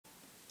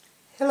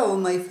Hello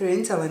my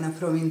friends, Alena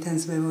from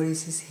Intense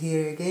Memories is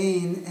here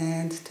again,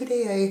 and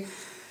today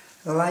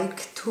I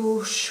like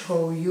to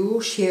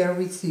share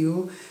with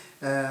you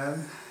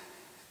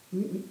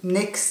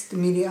next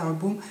mini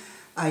album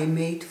I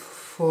made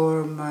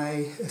for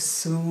my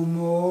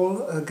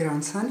small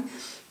grandson.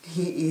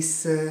 He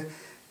is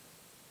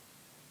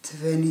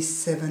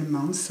 27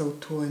 months, so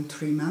 2 and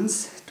 3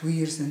 months, 2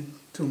 years and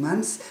 2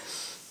 months,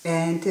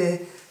 and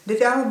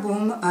that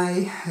album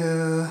I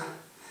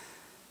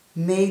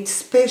made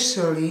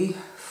specially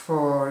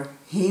for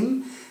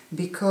him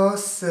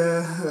because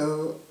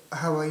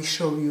how I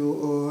show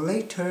you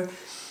later,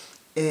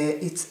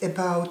 it's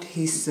about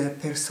his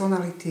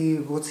personality,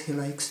 what he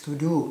likes to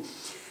do.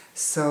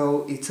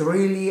 So it's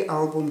really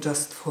album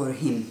just for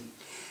him.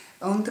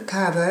 On the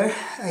cover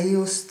I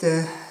used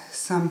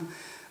some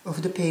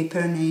of the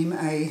paper name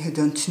I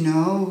don't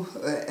know,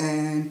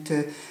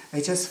 and I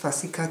just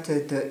fussy cut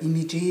the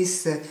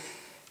images.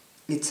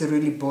 It's a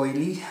really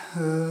boily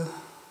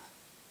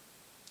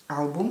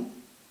album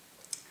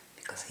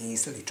because he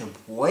is a little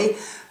boy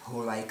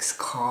who likes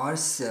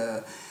cars,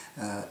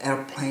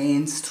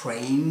 airplanes,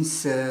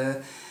 trains,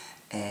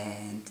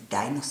 and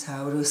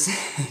dinosaurs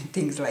and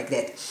things like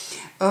that.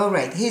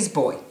 Alright, he's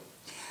boy.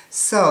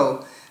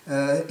 So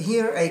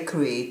here I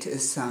create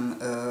some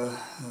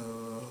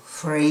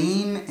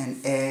frame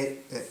and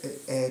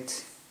add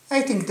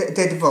I think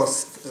that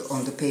was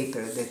on the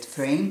paper, that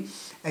frame.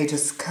 I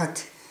just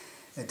cut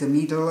the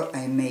middle,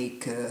 I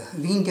make a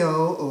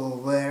window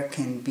where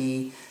can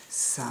be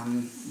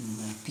some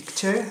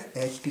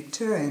add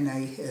picture, and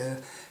I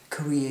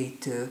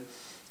create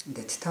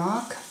that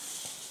tag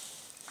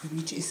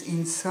which is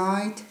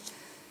inside,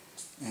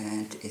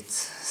 and it's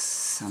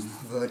some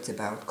words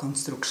about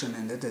construction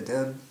and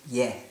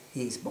yeah,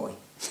 he's boy.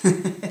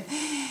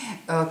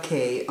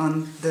 Okay,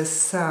 on the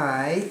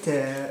side,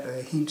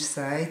 hinge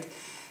side,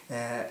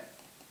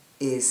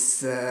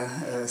 is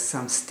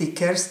some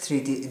stickers,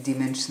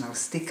 three-dimensional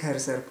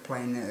stickers,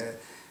 airplane,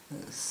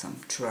 some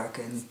truck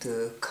and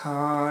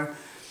car,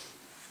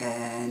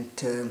 and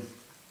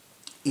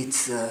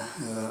it's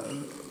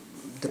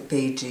the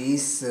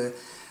pages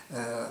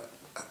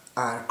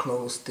are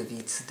closed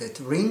with that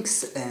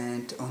rings,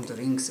 and on the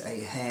rings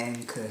I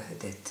hang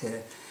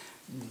that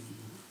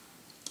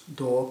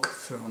dog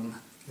from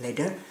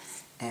leather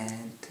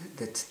and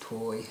that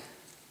toy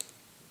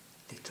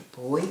little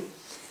boy.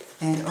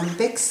 And on the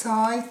back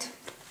side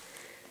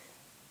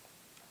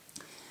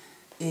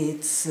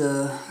it's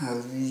a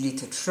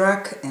little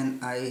truck, and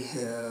I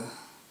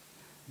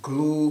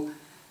glue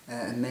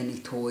many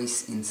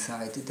toys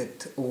inside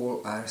that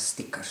all are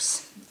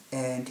stickers.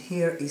 And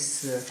here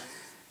is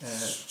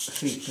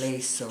free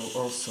place, so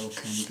also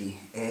can be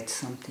add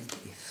something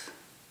if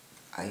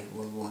I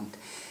will want.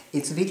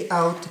 It's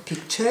without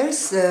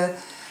pictures,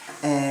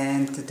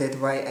 and that's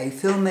why I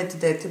filmed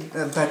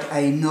that, but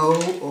I know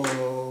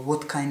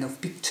what kind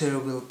of picture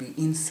will be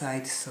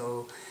inside,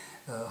 so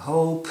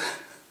hope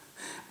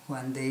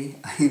one day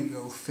I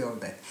will film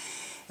that.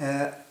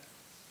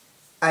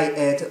 I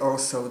add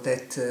also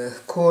that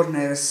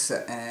corners,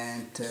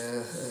 and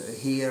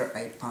here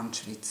I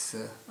punch with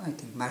I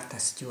think Martha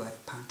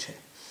Stewart puncher.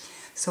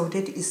 So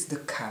that is the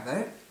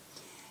cover,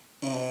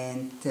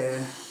 and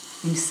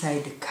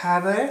inside the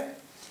cover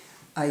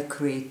I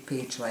create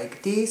page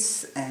like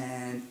this,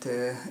 and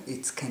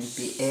it can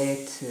be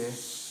add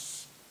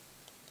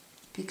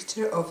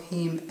picture of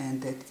him,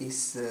 and that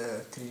is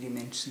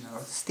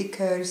three-dimensional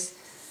stickers,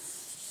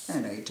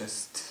 and I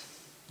just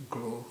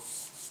glue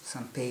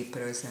some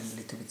papers and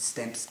little bit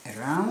stamps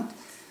around.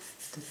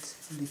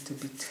 That's a little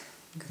bit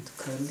got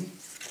curly,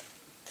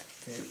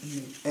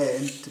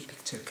 and the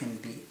picture can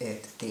be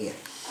added there.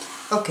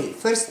 Okay,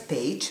 first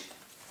page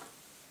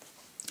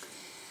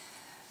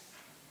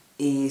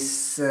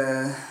is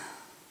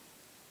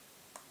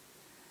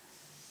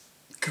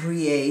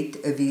create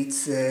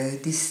with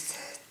this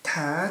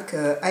tag.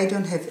 I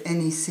don't have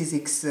any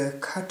physics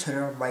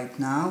cutter right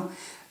now.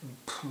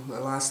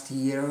 Last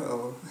year,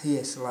 or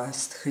yes,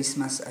 last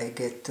Christmas I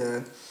get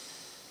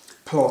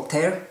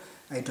plotter.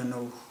 I don't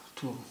know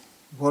to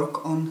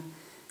work on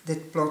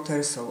that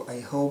plotter, so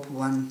I hope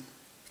one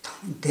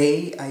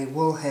day I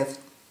will have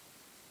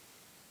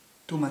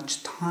too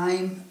much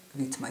time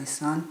with my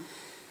son,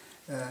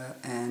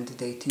 and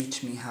they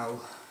teach me how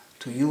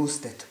to use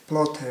that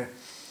plotter.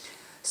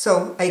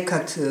 So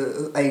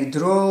I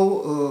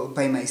draw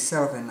by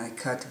myself, and I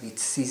cut with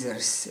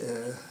scissors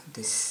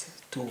these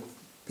two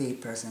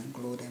papers and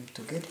glue them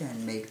together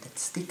and make that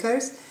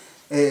stickers,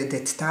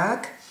 that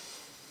tag.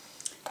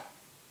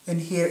 And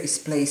here is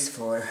place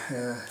for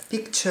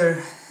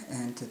picture,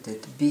 and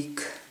that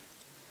big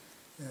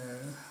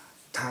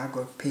tag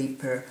or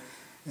paper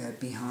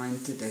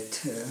behind that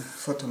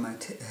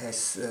photomat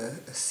has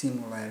a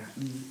similar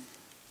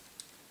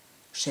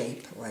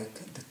shape like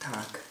the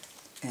tag,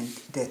 and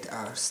that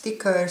are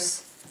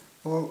stickers,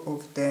 all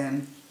of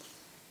them,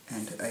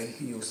 and I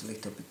use a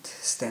little bit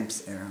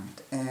stamps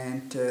around.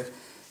 And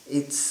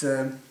it's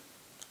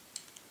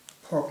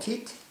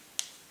pocket,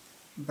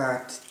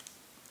 but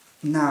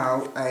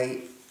now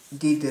I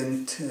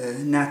didn't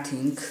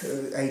nothing,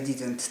 I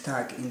didn't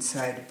tag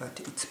inside, but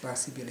it's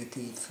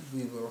possibility if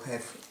we will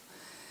have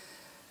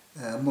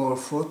more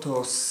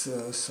photos,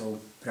 so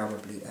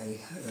probably I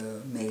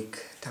make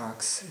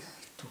tags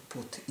to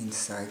put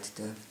inside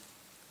the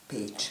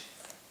page.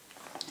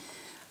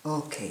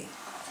 Okay.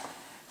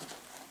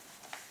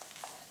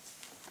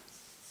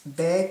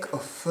 Back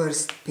of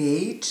first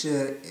page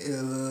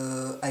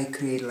I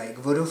create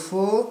like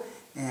waterfall,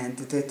 and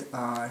that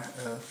are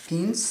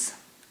pins.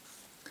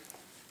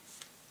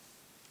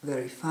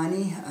 Very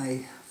funny,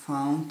 I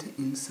found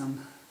in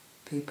some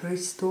paper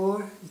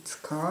store, it's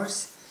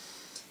cars,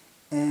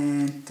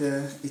 and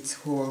it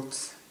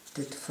holds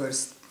that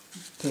first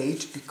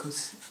page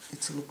because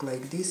it look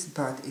like this,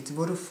 but it's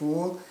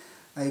waterfall.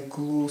 I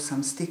glue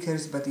some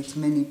stickers, but it's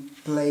many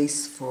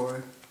place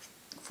for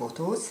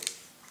photos.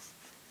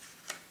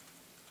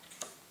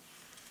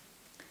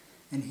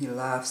 And he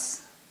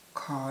loves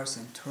cars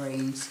and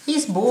trains.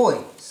 He's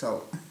boy,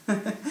 so.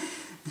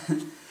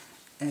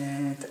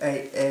 And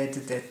I add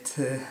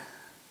that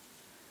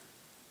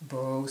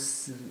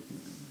bows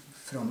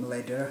from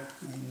leather,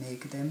 I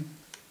make them.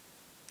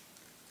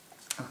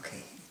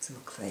 Okay, it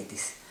looks like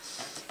this.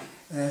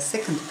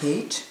 Second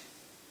page,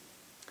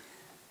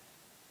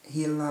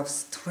 he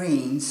loves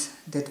trains.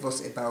 That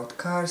was about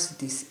cars.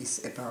 This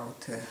is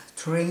about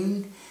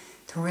trains,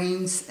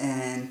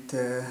 and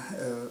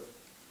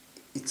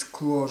its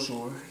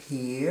closure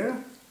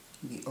here.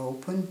 We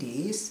open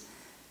this,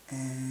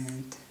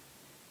 and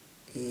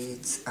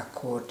it's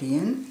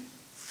accordion.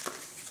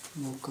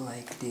 Look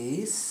like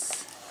this.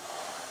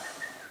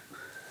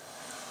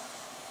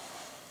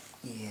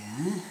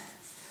 Yeah.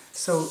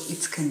 So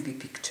it can be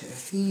picture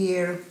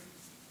here,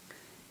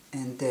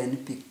 and then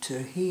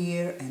picture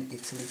here, and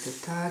it's a little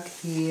tag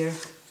here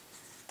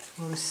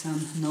for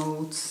some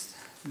notes,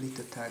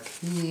 little tag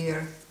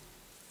here.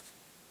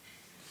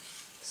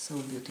 So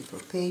beautiful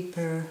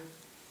paper,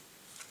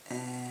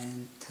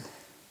 and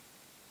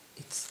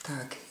it's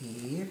tag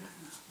here.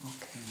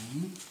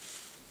 Okay,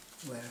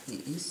 where he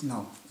is?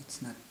 No,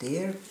 it's not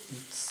there.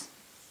 It's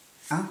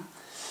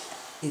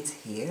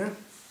here.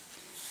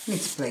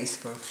 It's place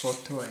for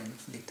photo and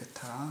little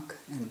tag,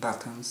 and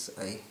buttons.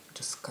 I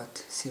just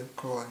cut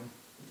circle and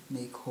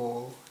make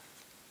hole,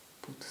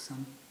 put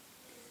some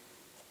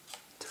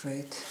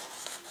thread,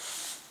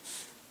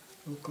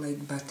 look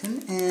like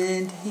button.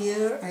 And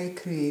here I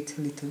create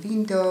a little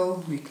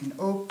window. We can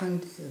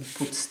open and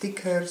put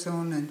stickers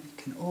on, and we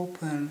can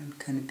open and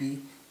can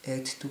be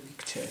add two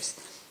pictures.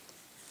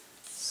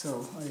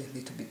 So I a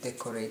little bit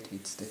decorate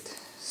with that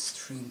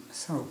string.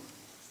 So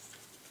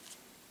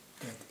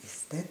that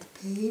is that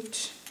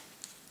page,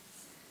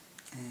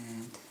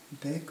 and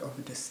back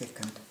of the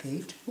second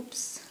page.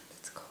 Oops,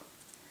 let's go.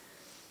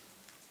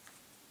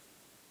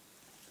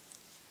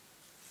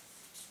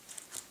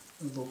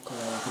 Look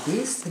like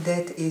this.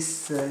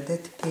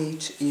 That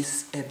page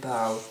is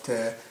about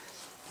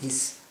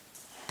his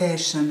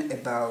passion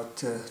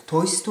about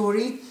Toy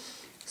Story.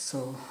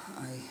 So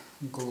I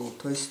glue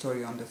Toy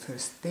Story on the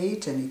first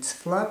page, and it's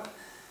flap.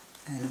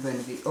 And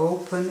when we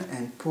open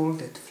and pull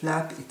that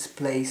flap, it's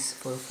place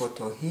for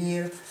photo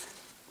here,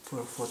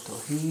 for photo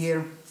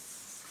here.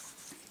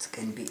 It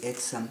can be add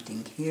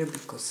something here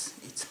because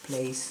it's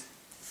place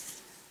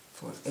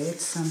for add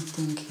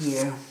something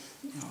here.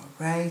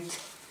 Alright,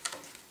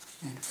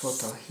 and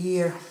photo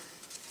here,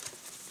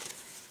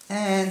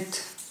 and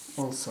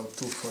also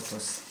two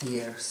photos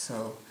here.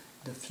 So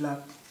the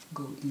flap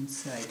go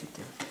inside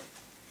the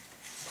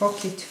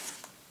pocket.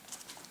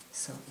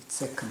 So it's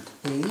second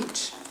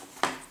page.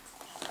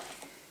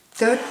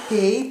 Third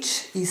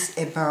page is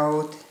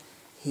about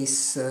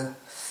his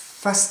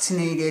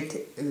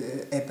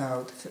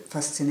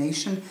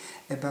fascination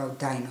about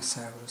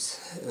dinosaurs.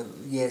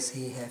 Yes,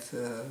 he have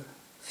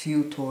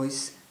few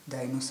toys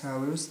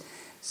dinosaurs,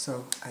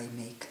 so I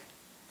make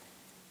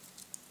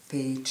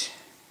page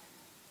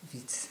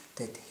with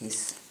that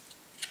his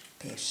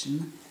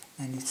passion,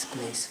 and it's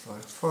place for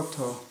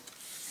photo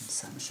and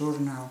some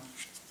journal.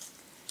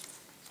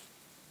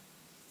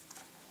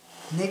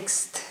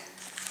 Next,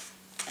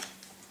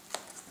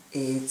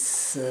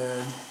 it's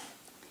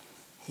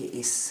he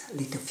is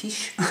little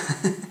fish.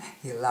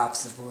 He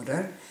loves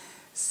water,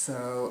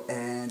 so,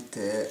 and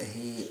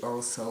he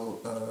also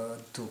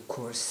do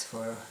course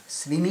for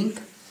swimming.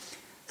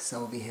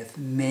 So we have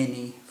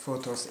many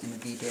photos and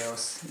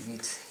videos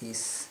with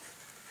his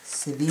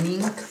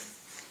swimming.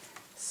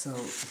 So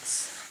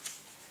it's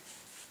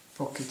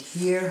pocket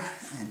here,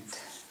 and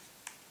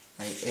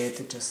I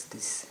add just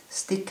this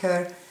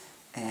sticker,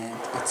 and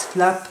it's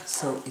flap,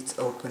 so it's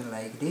open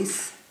like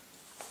this.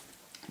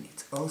 And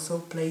it's also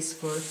place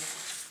for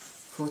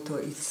photo.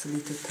 It's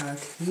little tag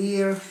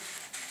here,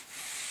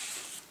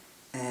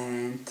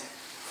 and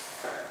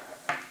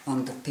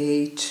on the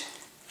page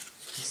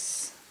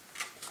is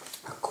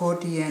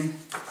accordion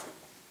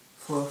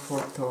for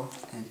photo,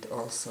 and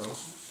also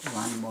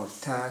one more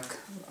tag,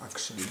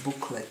 actually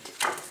booklet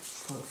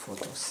for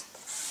photos.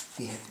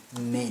 We have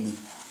many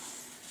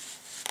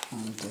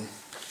on the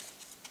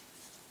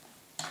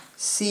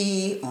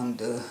sea, on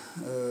the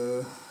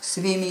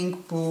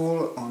swimming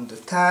pool, on the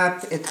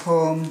tap at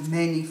home,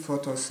 many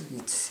photos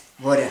with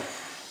water.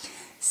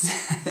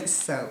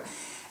 So,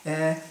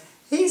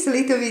 he's a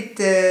little bit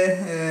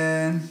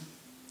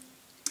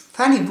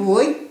funny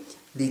boy,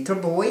 little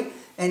boy,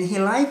 and he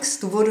likes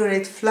to water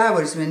at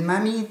flowers. When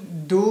mommy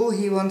do,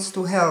 he wants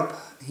to help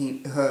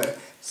her.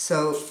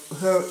 So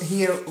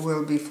here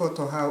will be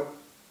photo how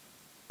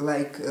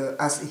like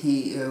as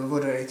he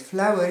water at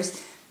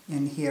flowers,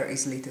 and here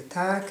is little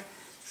tag,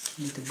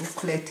 little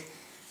booklet.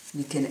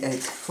 We can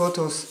add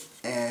photos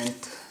and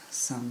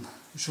some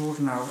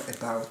journal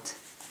about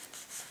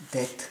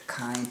that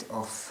kind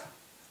of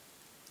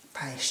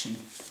passion.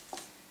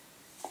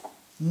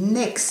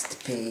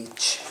 Next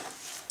page.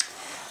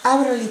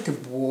 Our little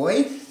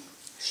boy,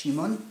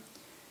 Shimon,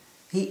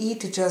 he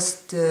eats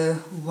just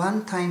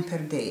 1 time per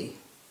day.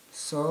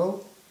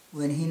 So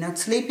when he not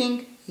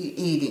sleeping, he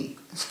eating.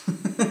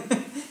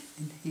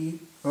 And he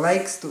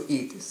likes to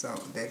eat. So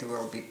that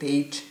will be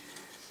page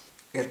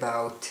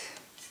about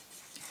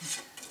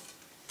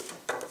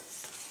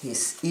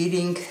his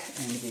eating,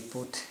 and we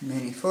put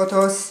many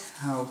photos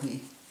how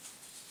he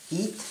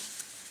eat,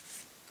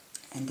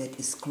 and that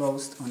is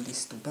closed on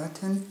these 2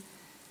 buttons.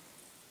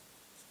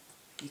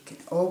 We can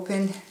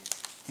open,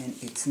 and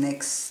it's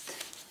next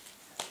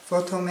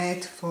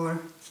photomat for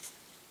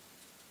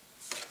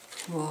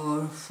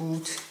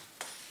food,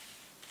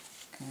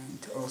 and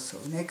also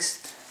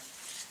next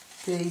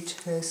page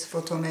has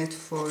photomat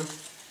for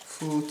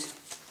food,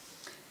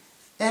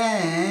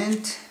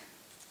 and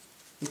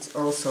it's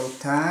also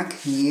tag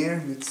here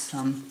with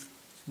some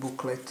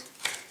booklet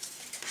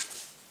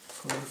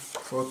for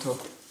photo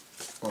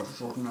or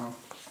journal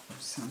or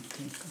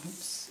something.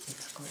 Oops,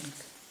 it's going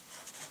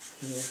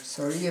here.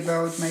 Sorry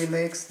about my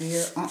legs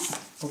there. Oh,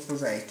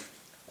 opposite.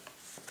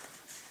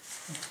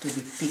 Have to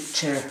be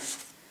picture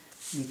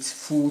with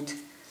food.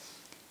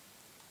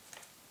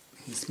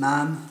 His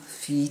mom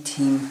feed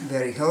him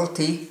very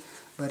healthy,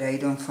 but I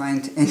don't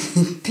find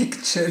any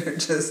picture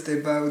just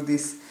about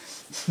this.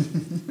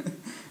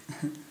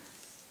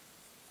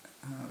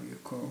 How you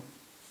call?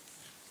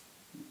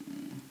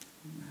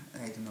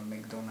 I don't know,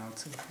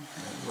 McDonald's.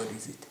 What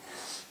is it?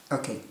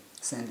 Okay,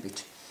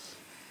 sandwich.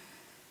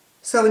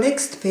 So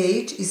next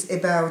page is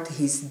about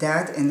his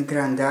dad and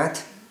granddad.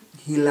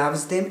 He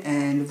loves them,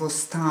 and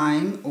was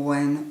time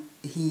when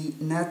he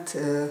not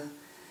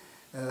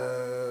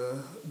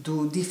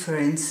do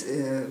difference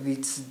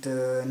with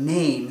the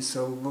name.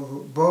 So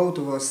both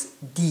was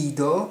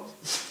Dido.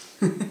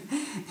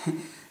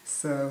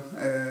 So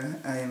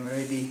I am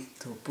ready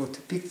to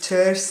put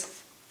pictures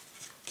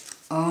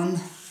on,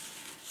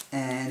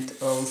 and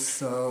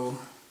also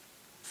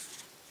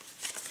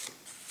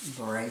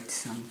write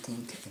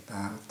something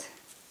about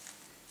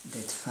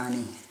that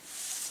funny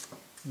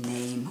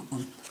name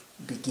on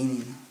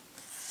beginning.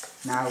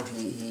 Now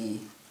he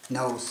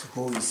knows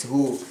who is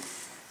who.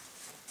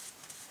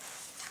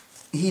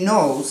 He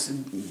knows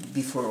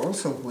before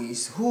also who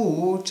is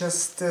who,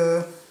 just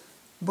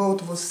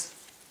both was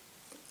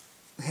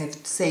have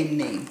same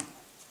name,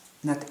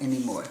 not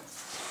anymore.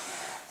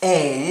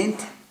 And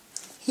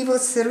he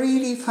was a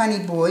really funny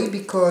boy,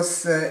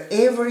 because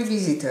every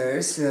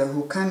visitors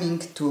who coming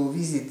to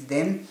visit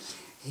them,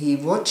 he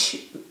watch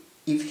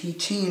if he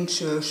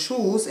change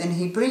shoes, and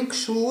he bring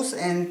shoes,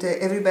 and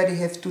everybody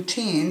have to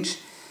change,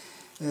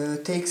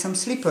 take some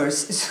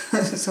slippers.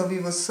 So he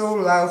was so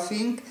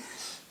laughing.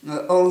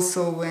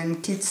 Also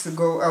when kids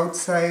go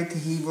outside,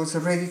 he was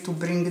ready to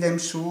bring them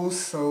shoes.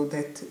 So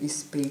that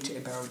is page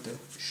about the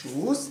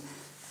shoes,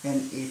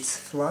 and it's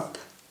flap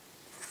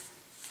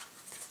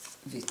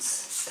with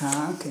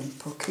tag and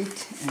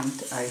pocket,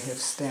 and I have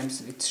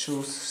stamps with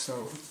shoes.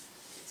 So,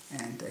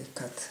 and I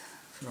cut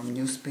from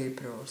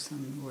newspaper or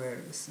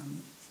somewhere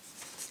some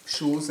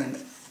shoes and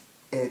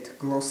add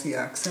glossy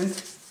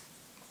accent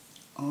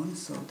on.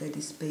 So that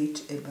is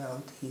page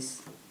about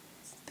his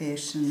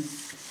passion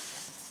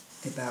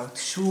about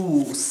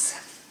shoes.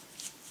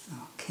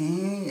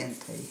 Okay, and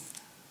I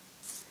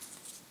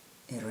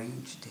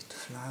arranged that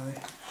flower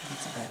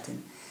with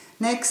button.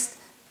 Next,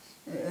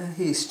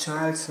 he is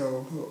child,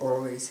 so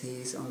always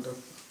he is on the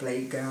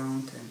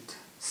playground and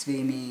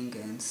swimming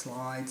and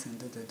slides and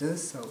da.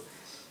 So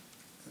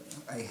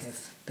I have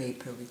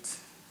paper with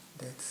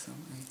that, so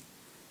I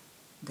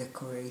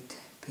decorate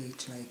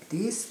page like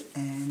this,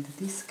 and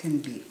this can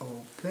be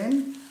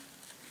open,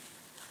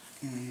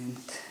 and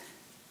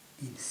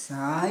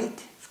inside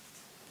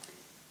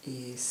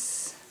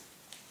is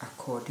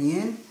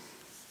accordion,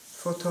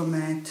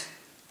 photomat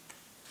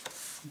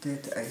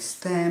that I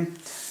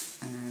stamped,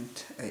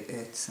 and I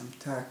add some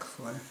tag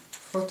for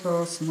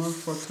photos, more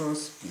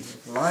photos. We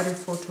have a lot of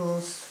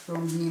photos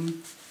from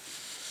him,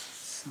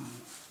 so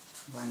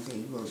one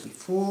day will be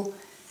full,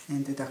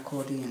 and the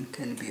accordion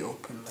can be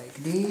open like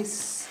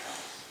this,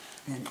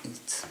 and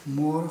it's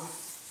more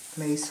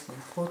place for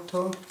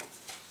photo.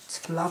 It's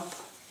flap,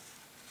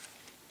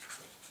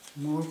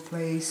 more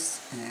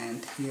place,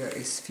 and here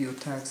is few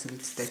tags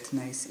with that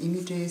nice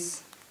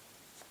images,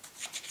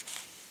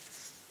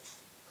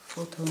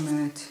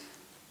 photomat,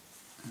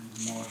 and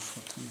more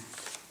photomat.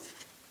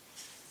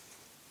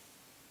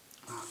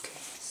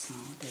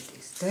 that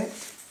is that.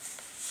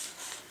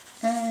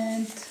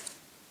 And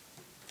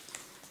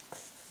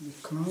we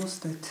close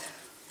that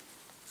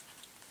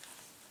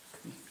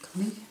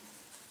quickly.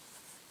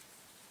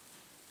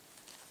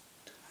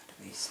 Do not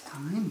waste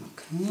time.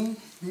 Okay,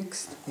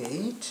 next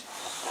page.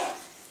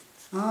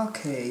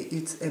 Okay,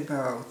 it's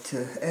about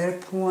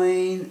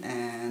airplane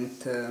and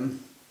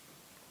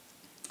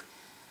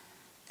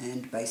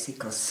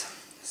bicycles.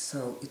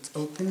 So it's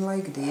open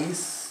like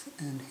this,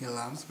 and he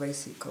loves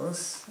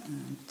bicycles,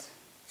 and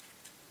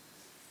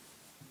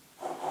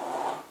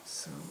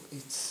so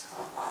it's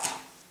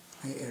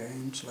I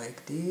arrange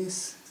like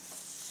this.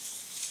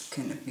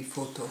 Can be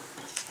photo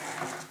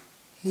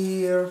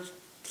here,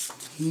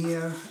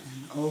 here,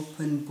 an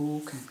open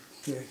book, and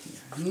here,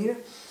 here, here,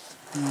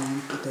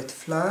 and that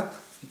flap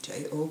which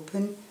I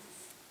open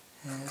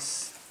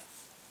has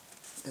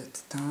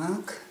that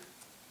tag.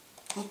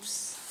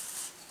 Oops.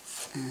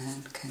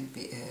 And can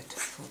be add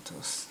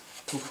photos,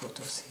 2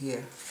 photos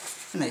here,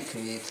 and I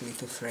create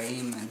little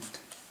frame and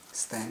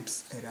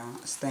stamped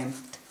around.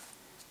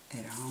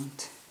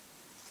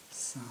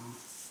 So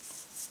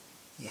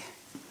yeah,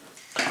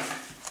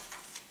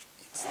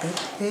 it's that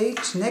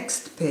page.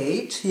 Next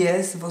page,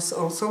 yes, was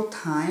also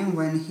time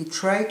when he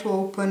tried to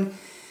open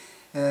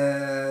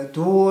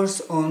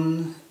doors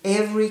on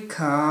every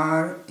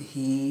car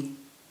he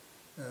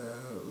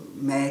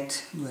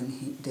met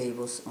when they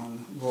was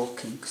on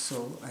walking.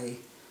 So I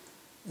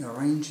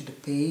arranged the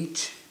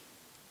page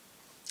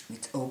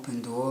with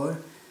open door,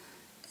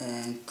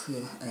 and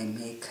I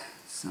make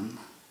some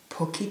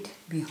pocket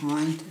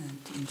behind, and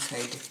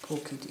inside the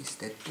pocket is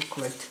that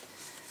booklet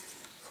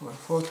for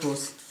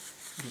photos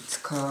with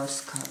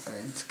cars,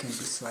 and can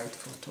be slide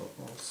photo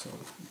also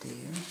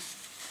there.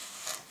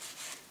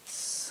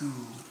 So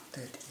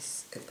that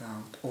is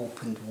about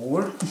open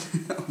door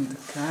on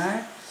the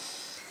car.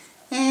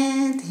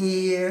 And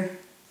here,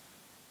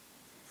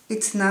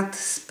 it's not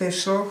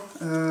special,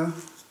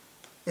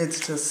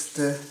 it's just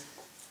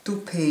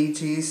 2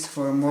 pages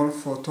for more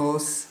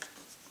photos,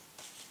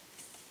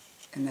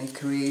 and I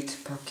create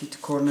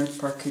pocket, corner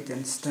pocket,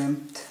 and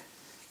stamped,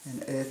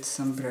 and add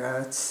some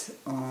brads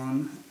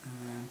on,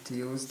 and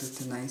use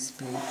that nice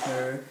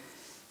paper,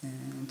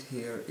 and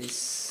here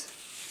is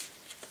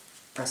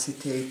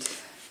acetate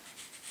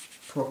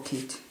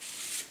pocket,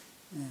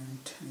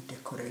 and I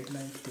decorate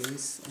like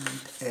this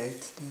and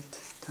add that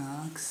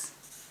tags.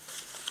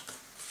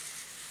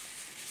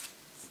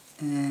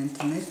 And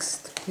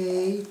next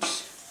page,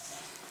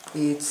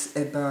 it's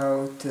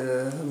about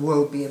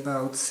will be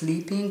about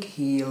sleeping.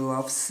 He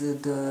loves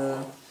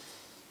the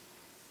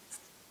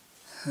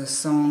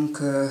song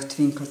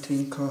Twinkle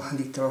Twinkle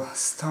Little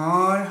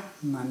Star.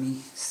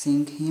 Mommy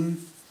sing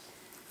him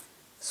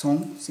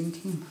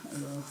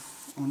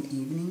on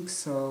evening,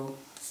 so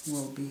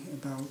will be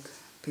about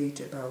page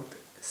about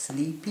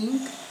sleeping.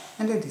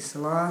 And then this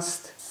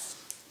last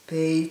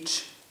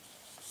page,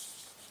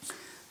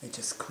 I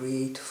just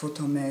create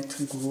photo mat,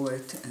 glue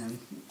it, and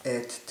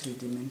add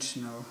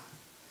 3-dimensional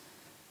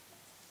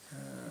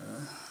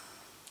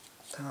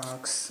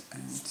tags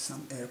and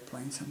some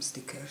airplanes, some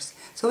stickers.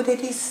 So that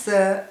is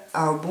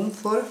album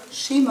for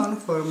Shimon,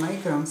 for my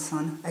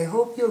grandson. I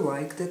hope you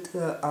like that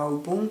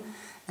album,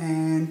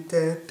 and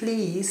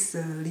please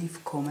leave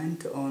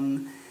comment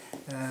on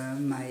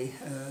my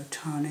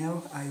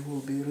channel. I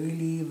will be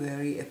really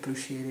very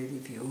appreciated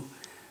if you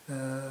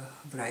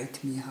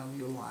write me how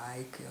you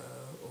like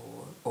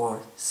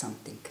or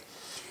something.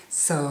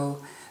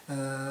 So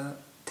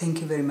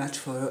thank you very much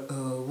for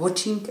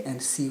watching,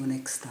 and see you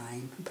next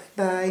time. Bye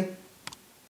bye.